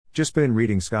Just been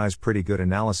reading Sky's pretty good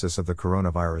analysis of the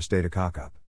coronavirus data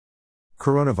cockup.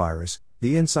 Coronavirus,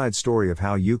 the inside story of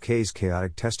how UK's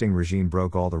chaotic testing regime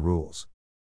broke all the rules.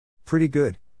 Pretty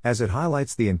good, as it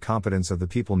highlights the incompetence of the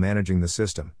people managing the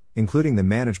system, including the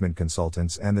management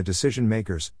consultants and the decision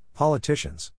makers,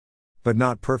 politicians. But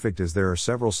not perfect, as there are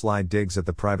several sly digs at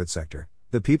the private sector,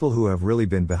 the people who have really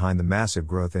been behind the massive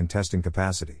growth in testing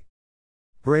capacity.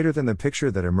 Greater than the picture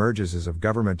that emerges is of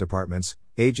government departments,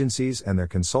 agencies and their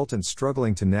consultants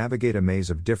struggling to navigate a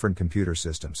maze of different computer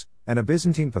systems, and a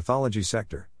Byzantine pathology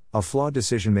sector, of flawed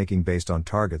decision-making based on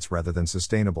targets rather than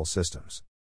sustainable systems.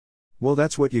 Well,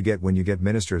 that's what you get when you get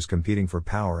ministers competing for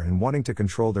power and wanting to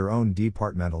control their own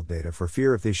departmental data for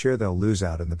fear if they share they'll lose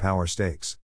out in the power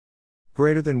stakes.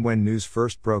 Greater than when news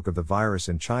first broke of the virus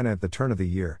in China at the turn of the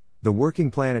year, the working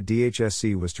plan at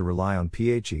DHSC was to rely on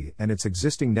PHE and its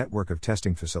existing network of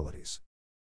testing facilities.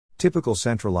 Typical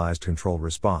centralized controlled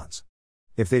response.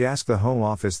 If they'd asked the Home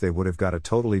Office, they would have got a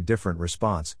totally different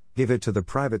response. Give it to the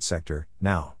private sector,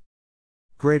 now.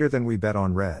 Greater than we bet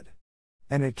on red.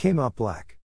 And it came up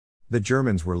black. The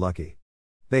Germans were lucky.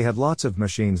 They had lots of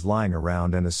machines lying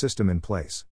around and a system in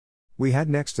place. We had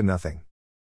next to nothing.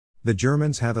 The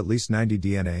Germans have at least 90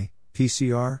 DNA,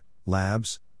 PCR,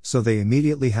 labs, so they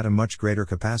immediately had a much greater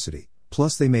capacity,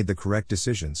 plus they made the correct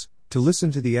decisions, to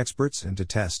listen to the experts and to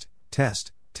test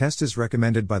as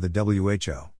recommended by the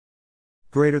WHO.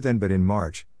 Greater than, but in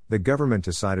March, the government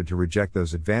decided to reject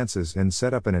those advances and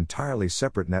set up an entirely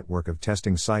separate network of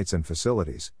testing sites and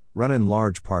facilities, run in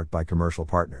large part by commercial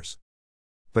partners.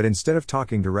 But instead of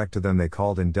talking direct to them, they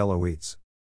called in Deloitte's.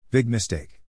 Big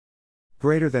mistake.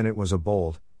 Greater than, it was a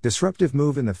bold, disruptive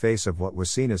move in the face of what was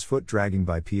seen as foot-dragging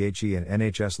by PHE and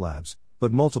NHS labs,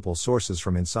 but multiple sources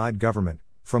from inside government,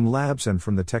 from labs and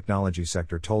from the technology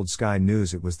sector told Sky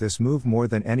News it was this move more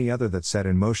than any other that set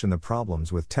in motion the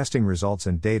problems with testing results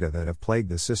and data that have plagued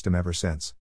the system ever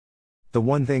since. The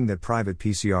one thing that private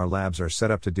PCR labs are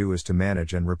set up to do is to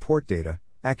manage and report data,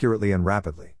 accurately and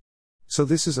rapidly. So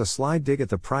this is a sly dig at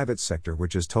the private sector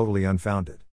which is totally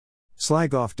unfounded.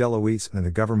 Slag off Deloitte and the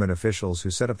government officials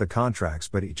who set up the contracts,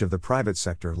 but each of the private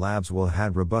sector labs will have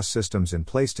had robust systems in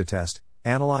place to test,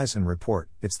 analyze and report.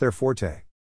 It's their forte.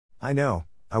 I know,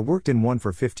 I worked in one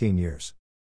for 15 years.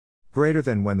 Greater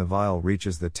than, when the vial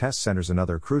reaches the test centers,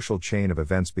 another crucial chain of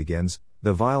events begins.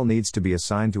 The vial needs to be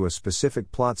assigned to a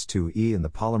specific PLOTS 2E in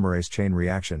the polymerase chain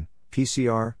reaction,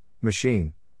 PCR,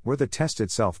 machine, where the test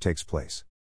itself takes place.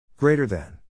 Greater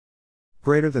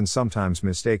than sometimes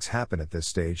mistakes happen at this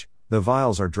stage. The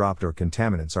vials are dropped or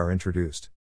contaminants are introduced.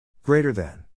 Greater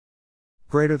than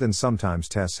sometimes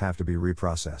tests have to be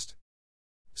reprocessed.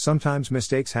 Sometimes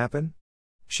mistakes happen?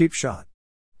 Cheap shot.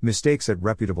 Mistakes at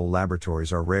reputable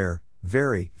laboratories are rare,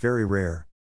 very, very rare.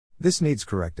 This needs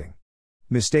correcting.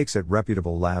 Mistakes at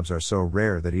reputable labs are so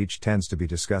rare that each tends to be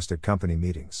discussed at company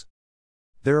meetings.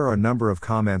 There are a number of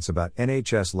comments about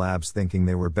NHS labs thinking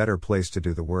they were better placed to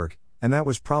do the work, and that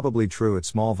was probably true at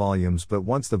small volumes, but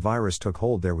once the virus took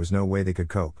hold there was no way they could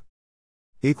cope.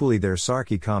 Equally, their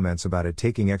sarky comments about it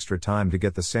taking extra time to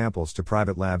get the samples to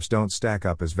private labs don't stack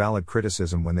up as valid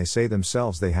criticism when they say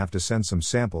themselves they have to send some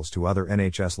samples to other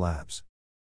NHS labs.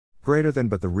 Greater than,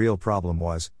 but the real problem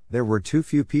was, there were too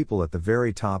few people at the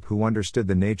very top who understood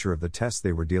the nature of the tests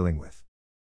they were dealing with.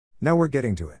 Now we're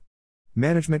getting to it.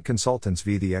 Management consultants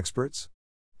v. the experts?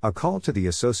 A call to the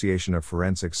Association of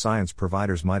Forensic Science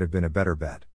Providers might have been a better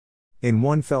bet. In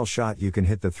one fell shot you can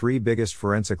hit the three biggest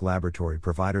forensic laboratory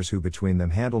providers who between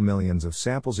them handle millions of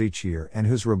samples each year and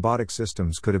whose robotic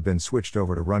systems could have been switched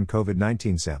over to run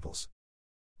COVID-19 samples.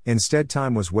 Instead,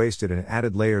 time was wasted and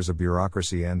added layers of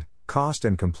bureaucracy and cost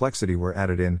and complexity were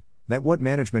added in, that what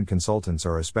management consultants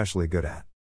are especially good at.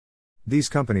 These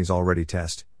companies already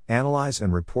test, analyze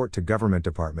and report to government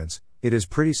departments. It is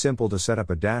pretty simple to set up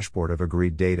a dashboard of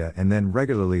agreed data and then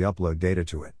regularly upload data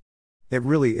to it. It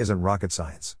really isn't rocket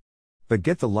science. But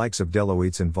get the likes of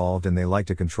Deloitte's involved and they like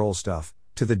to control stuff,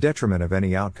 to the detriment of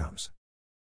any outcomes.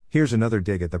 Here's another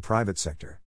dig at the private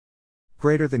sector.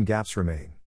 Greater than, gaps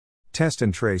remain. Test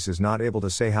and Trace is not able to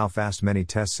say how fast many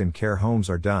tests in care homes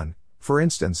are done, for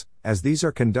instance, as these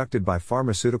are conducted by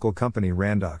pharmaceutical company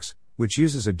Randox, which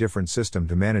uses a different system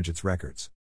to manage its records.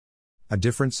 A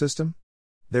different system?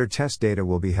 Their test data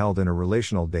will be held in a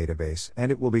relational database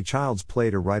and it will be child's play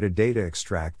to write a data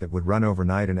extract that would run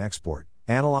overnight and export,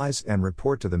 analyze and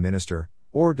report to the minister,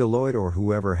 or Deloitte or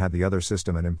whoever had the other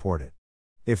system and import it.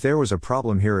 If there was a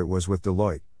problem here it was with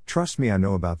Deloitte. Trust me, I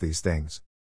know about these things.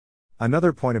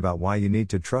 Another point about why you need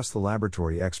to trust the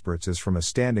laboratory experts is from a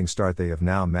standing start they have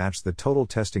now matched the total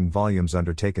testing volumes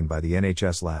undertaken by the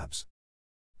NHS labs.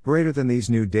 Greater than these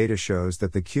new data shows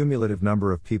that the cumulative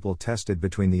number of people tested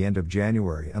between the end of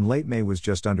January and late May was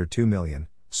just under 2 million,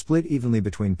 split evenly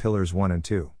between pillars 1 and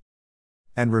 2.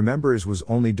 And remember, it was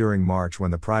only during March when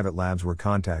the private labs were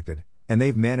contacted, and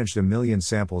they've managed 1 million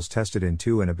samples tested in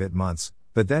 2 and a bit months,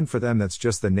 but then for them that's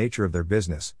just the nature of their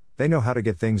business, they know how to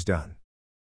get things done.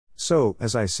 So,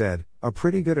 as I said, a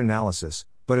pretty good analysis,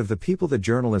 but of the people the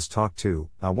journalists talked to,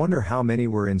 I wonder how many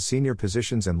were in senior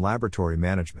positions in laboratory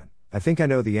management. I think I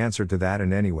know the answer to that,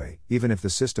 and anyway, even if the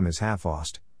system is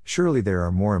half-assed, surely there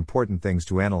are more important things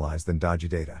to analyze than dodgy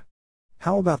data.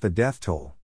 How about the death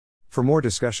toll? For more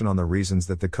discussion on the reasons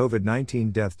that the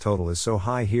COVID-19 death total is so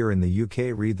high here in the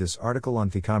UK, read this article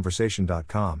on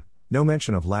theconversation.com. No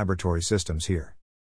mention of laboratory systems here.